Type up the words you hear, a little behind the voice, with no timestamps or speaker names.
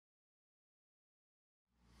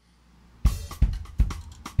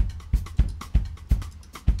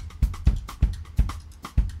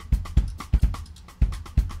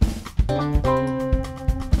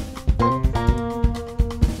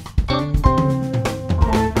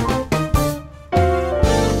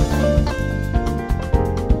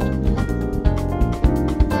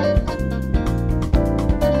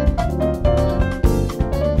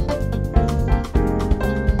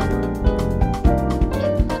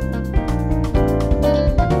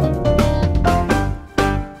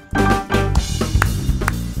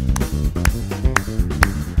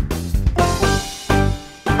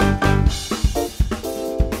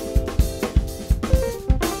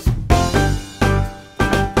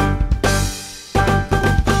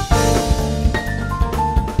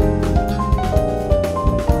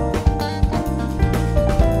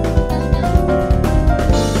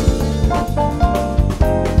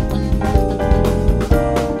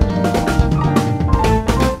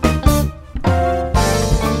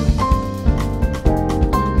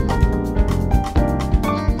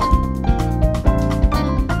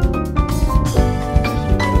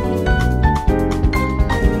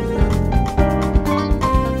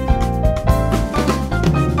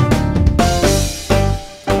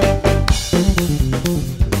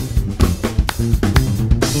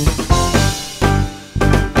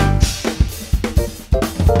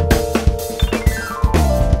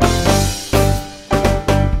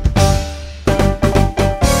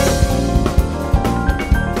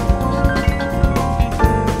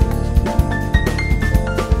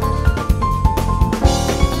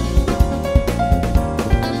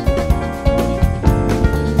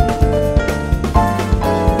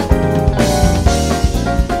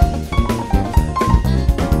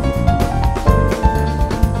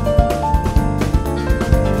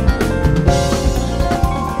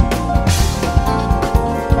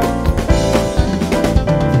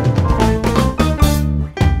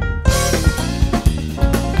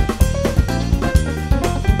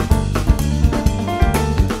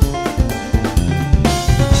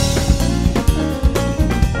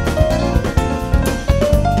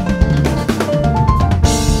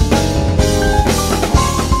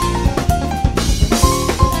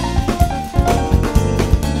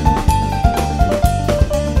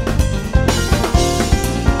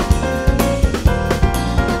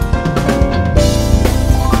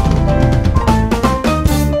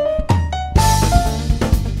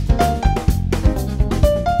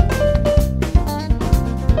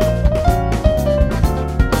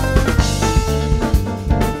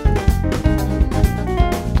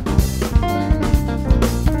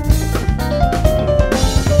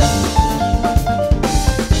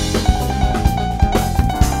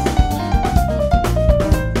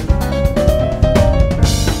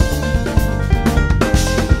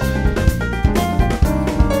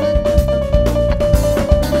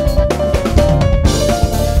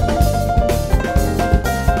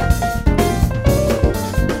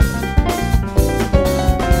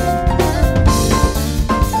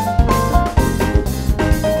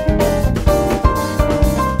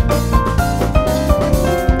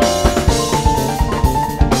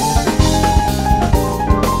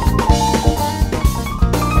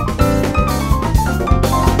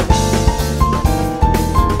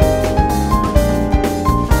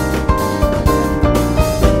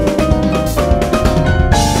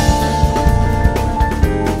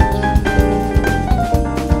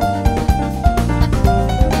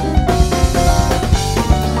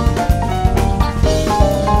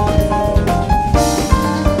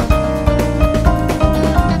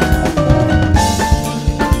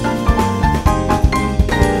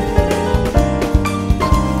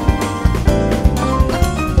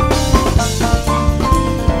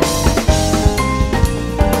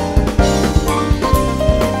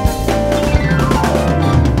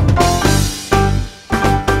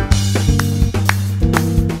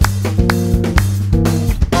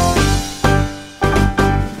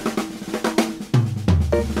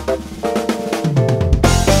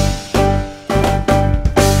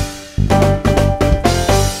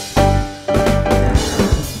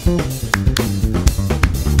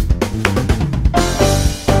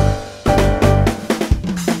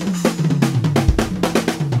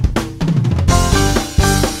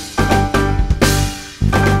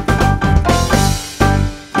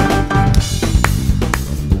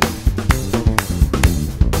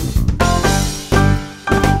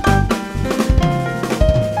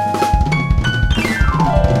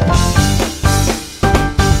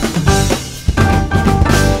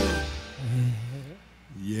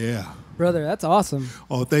brother. That's awesome.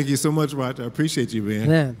 Oh, thank you so much, Roger. I appreciate you, man.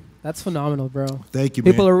 Man, that's phenomenal, bro. Thank you,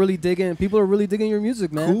 man. People are really digging your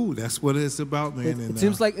music, man. Cool. That's what it's about, man. It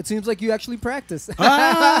seems like you actually practice.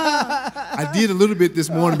 I did a little bit this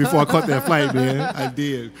morning before I caught that flight, man. I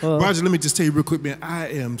did. Roger, let me just tell you real quick, man. I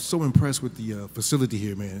am so impressed with the facility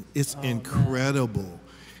here, man. It's incredible. Man.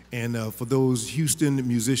 And for those Houston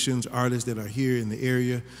musicians, artists that are here in the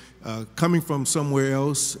area, coming from somewhere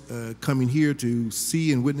else, coming here to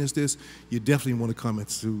see and witness this, you definitely want to come and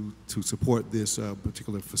to support this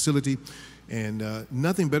particular facility. And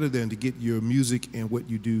nothing better than to get your music and what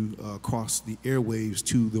you do across the airwaves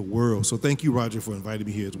to the world. So thank you, Roger, for inviting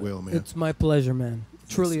me here as well, man. It's my pleasure, man.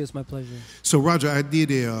 Truly is my pleasure. So, Roger, I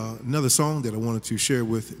did another song that I wanted to share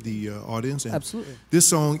with the audience. And absolutely. This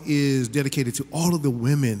song is dedicated to all of the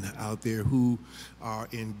women out there who are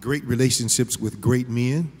in great relationships with great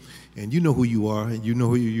men. And you know who you are, and you know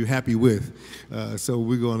who you're happy with. So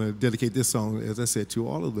we're going to dedicate this song, as I said, to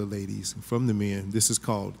all of the ladies from the men. This is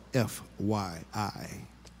called FYI.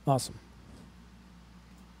 Awesome.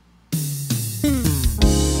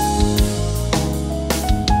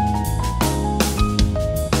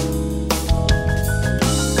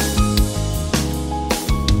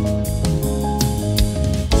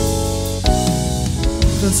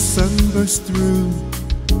 The sun bursts through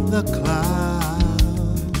the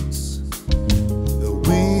clouds. The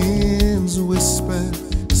winds whisper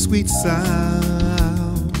sweet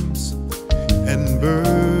sounds, and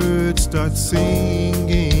birds start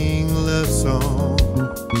singing love song.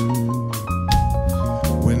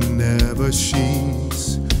 Whenever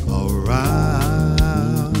she's around,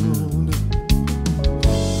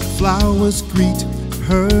 flowers greet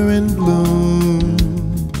her in bloom,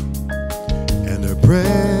 and her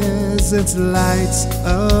presence lights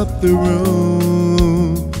up the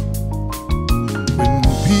room. When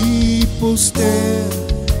people stare,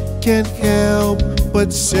 can't help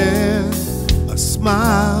but share a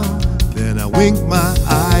smile. Then I wink my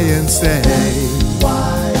eye and say,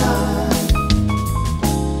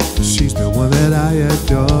 she's the one that I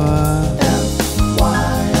adore.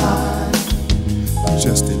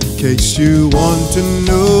 Just in case you want to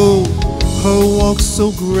know, her walk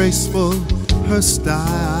so graceful, her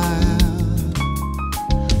style,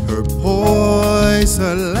 her poise,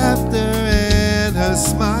 her laughter, and her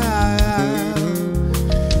smile.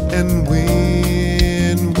 And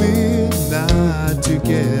when we're not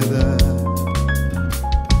together,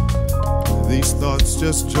 these thoughts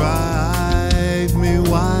just drive me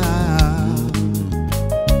wild.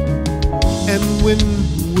 And when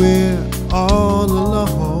we're all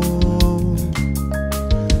alone,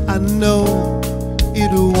 I know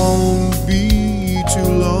it won't be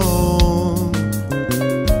too long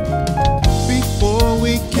before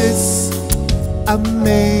we kiss. I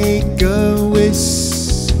make a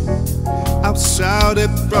wish, I'll shout it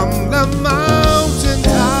from the mountain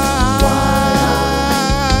top.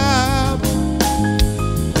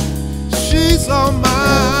 She's all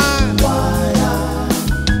mine.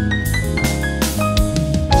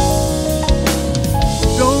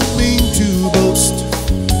 Don't mean to boast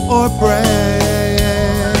or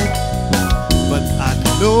brag, but I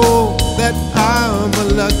know that I'm a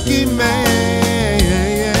lucky man.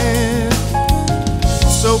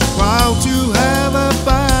 So proud to have her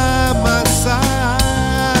by my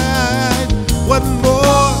side. What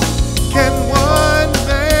more can one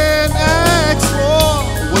man ask for?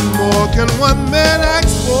 What more can one man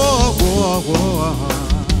ask for?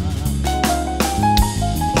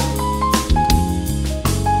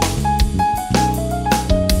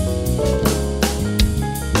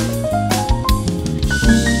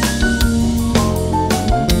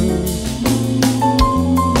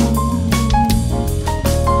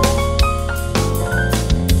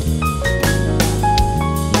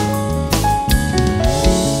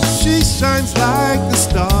 Shines like the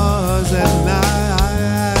stars at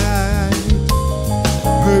night.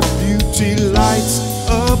 Her beauty lights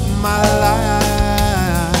up my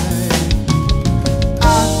life.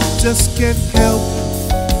 I just can't help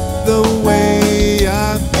the way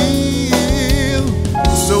I feel.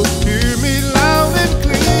 So hear me loud and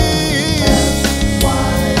clear.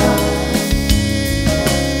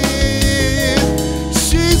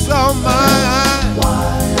 She's all mine.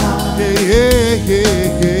 Hey, hey,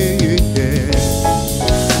 hey, hey.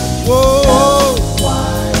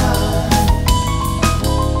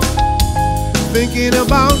 Thinking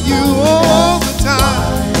about you all the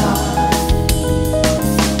time.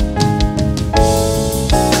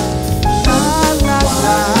 La la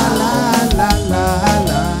la la la la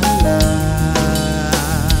la la.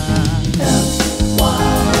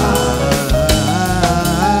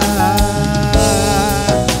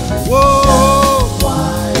 Whoa.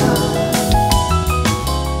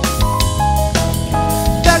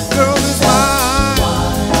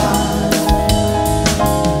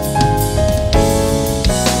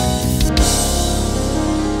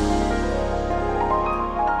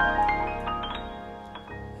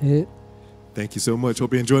 Hit. Thank you so much.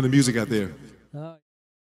 Hope you're enjoying the music out there.